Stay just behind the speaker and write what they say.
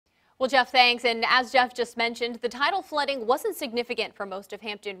Well, Jeff, thanks. And as Jeff just mentioned, the tidal flooding wasn't significant for most of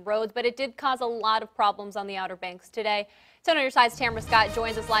Hampton roads, but it did cause a lot of problems on the Outer Banks today. 10 on your side's Tamara Scott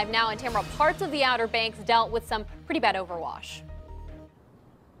joins us live now. And Tamara, parts of the Outer Banks dealt with some pretty bad overwash.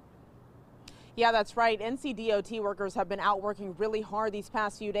 Yeah, that's right. NCDOT workers have been out working really hard these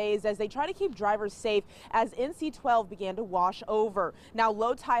past few days as they try to keep drivers safe as NC12 began to wash over. Now,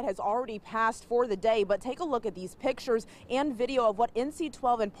 low tide has already passed for the day, but take a look at these pictures and video of what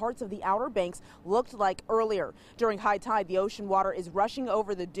NC12 and parts of the Outer Banks looked like earlier. During high tide, the ocean water is rushing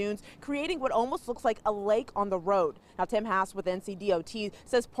over the dunes, creating what almost looks like a lake on the road. Now, Tim Hass with NCDOT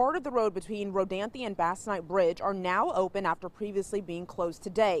says part of the road between Rodanthe and Bassenite Bridge are now open after previously being closed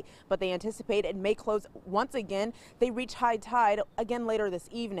today, but they anticipate it may close once again. They reach high tide again later this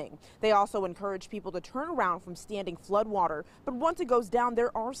evening. They also encourage people to turn around from standing floodwater, but once it goes down,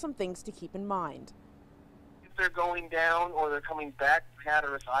 there are some things to keep in mind. If they're going down or they're coming back to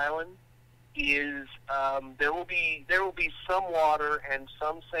Hatteras Island, there will be some water and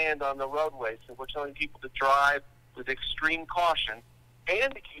some sand on the roadway. So we're telling people to drive with extreme caution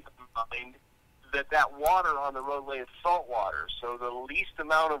and to keep in mind that water on the roadway is salt water. So the least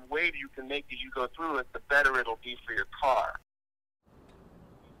amount of wave you can make as you go through it, the better it'll be for your car.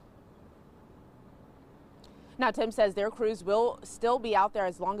 Now, Tim says their crews will still be out there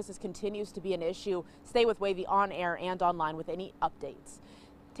as long as this continues to be an issue. Stay with WAVY on air and online with any updates.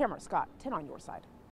 Tamara Scott, 10 on your side.